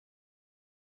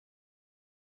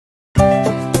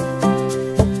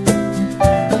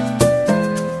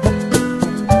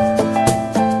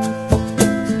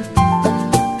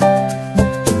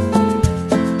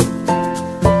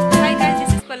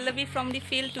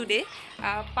till today.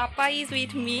 Papa is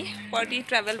with me for the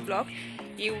travel vlog.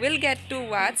 You will get to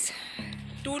watch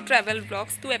two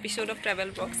episodes of travel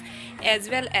vlogs, as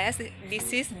well as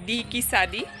this is D Ki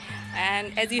Sadi,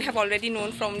 and as you have already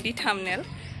known from the thumbnail.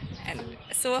 And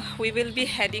so we will be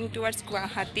heading towards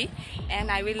Guwahati,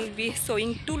 and I will be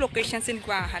showing two locations in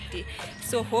Guwahati.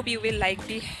 So hope you will like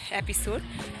the episode,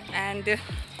 and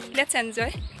let's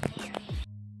enjoy.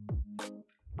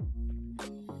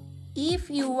 If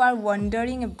you are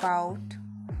wondering about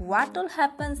what all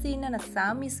happens in an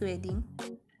Assamese wedding,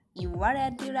 you are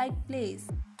at the right place.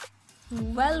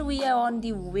 Well, we are on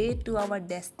the way to our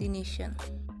destination.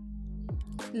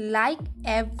 Like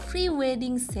every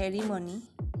wedding ceremony,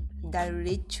 the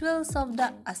rituals of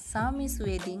the Assamese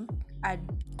wedding are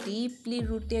deeply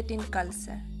rooted in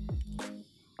culture.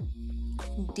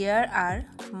 There are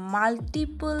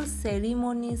multiple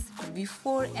ceremonies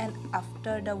before and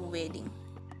after the wedding.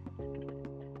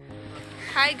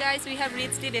 Hi guys, we have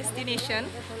reached the destination.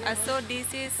 So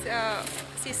this is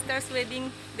sister's wedding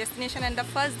destination, and the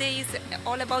first day is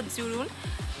all about Juran.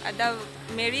 The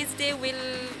marriage day will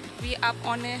be up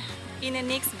on in a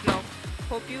next vlog.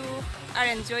 Hope you are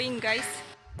enjoying, guys.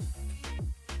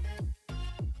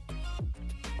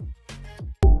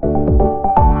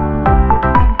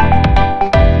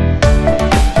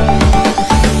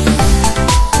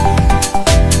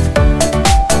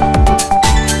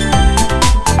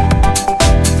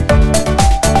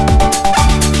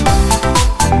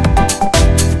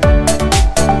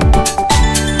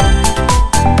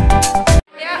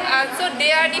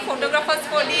 Photographers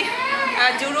for the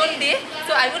Juran day,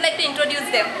 so I would like to introduce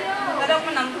them. Dada,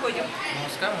 apna naam to koijo.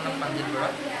 Namaskar, my name is Juran.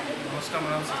 Namaskar, my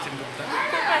name is Gupta.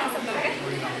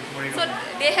 So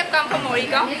they have come from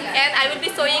Morigaon, and I will be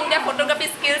showing their photography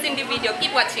skills in the video.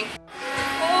 Keep watching.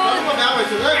 Oh,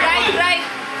 right.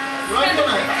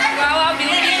 Wow,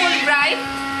 beautiful bride.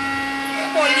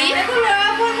 Poli.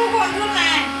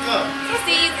 So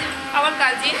she is our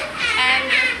cousin, and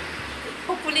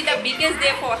hopefully the biggest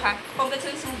day for her.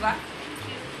 Congratulations, ba.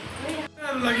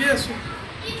 Lagi asu.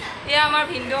 Yeah, our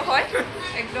Hindu hoy.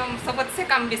 Ekdom sabat se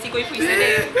kam besi koi fuise de.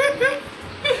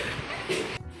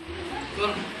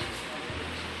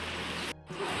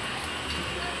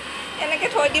 Enake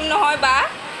thoi dim nohoy ba.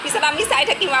 Pisat ami sai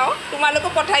thakim ao. Tumaloko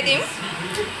pothai dim.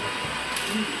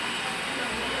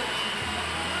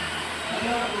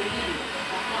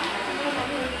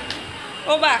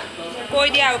 O ba, koi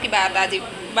dia o kiba ata ji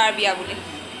bar biya bole.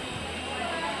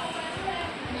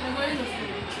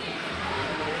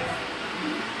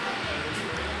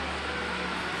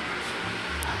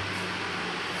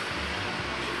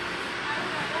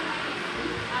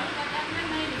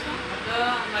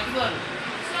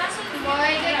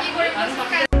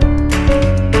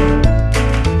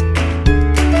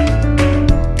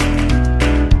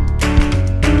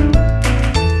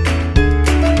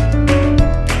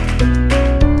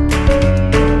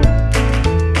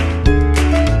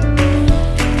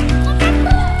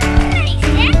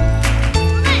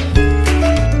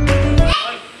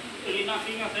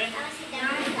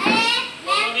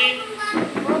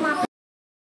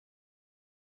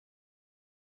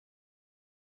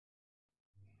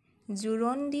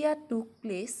 Juran dia took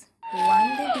place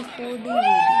one day before the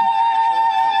wedding.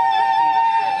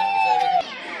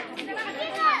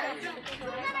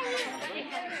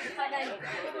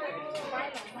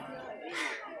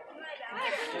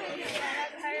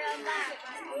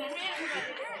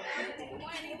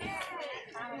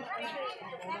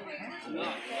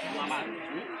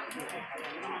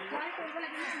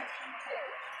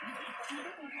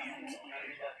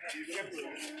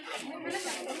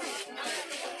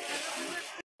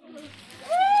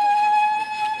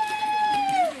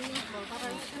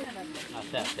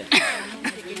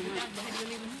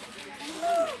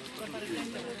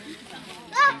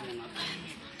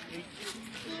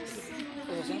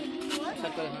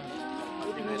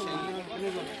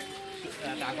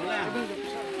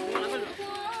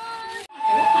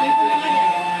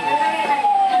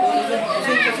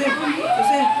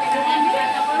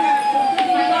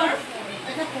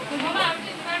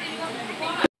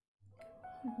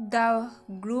 The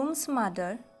groom's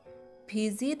mother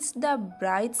visits the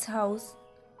bride's house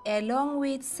along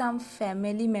with some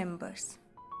family members.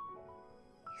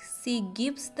 She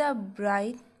gives the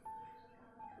bride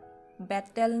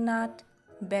betel nut,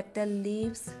 betel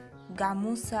leaves,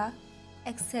 gamusa,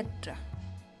 etc.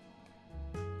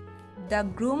 The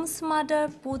groom's mother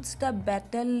puts the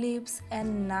betel leaves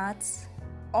and nuts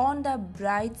on the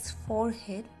bride's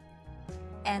forehead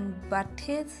and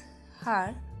bathes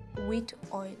her with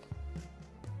oil.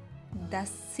 The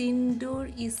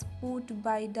sindoor is put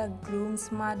by the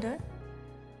groom's mother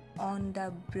on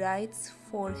the bride's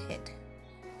forehead.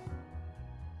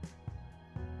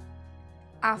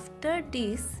 After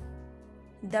this,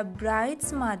 the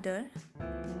bride's mother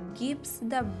gives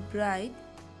the bride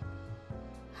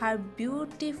her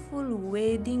beautiful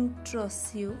wedding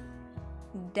trousseau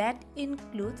that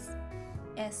includes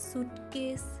a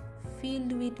suitcase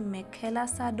filled with mekhela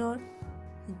sador,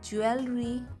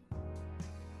 jewelry,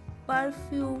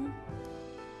 perfume,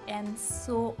 and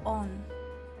so on.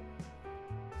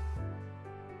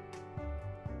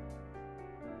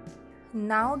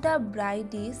 Now the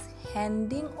bride is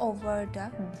handing over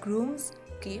the groom's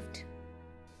gift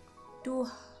to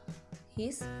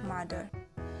his mother.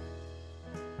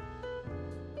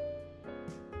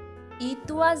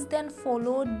 It was then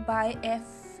followed by a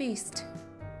feast,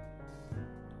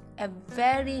 a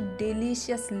very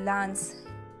delicious lunch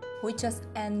which was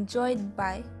enjoyed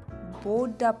by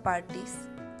both the parties,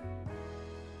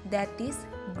 that is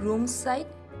groom's side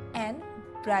and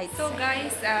bride. So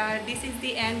guys, this is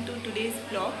the end to today's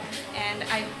vlog, and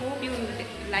I hope you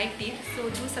liked it. So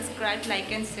do subscribe,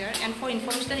 like and share, and for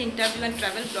informational interview and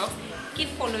travel vlogs, keep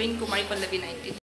following Kumari Pallabi 19.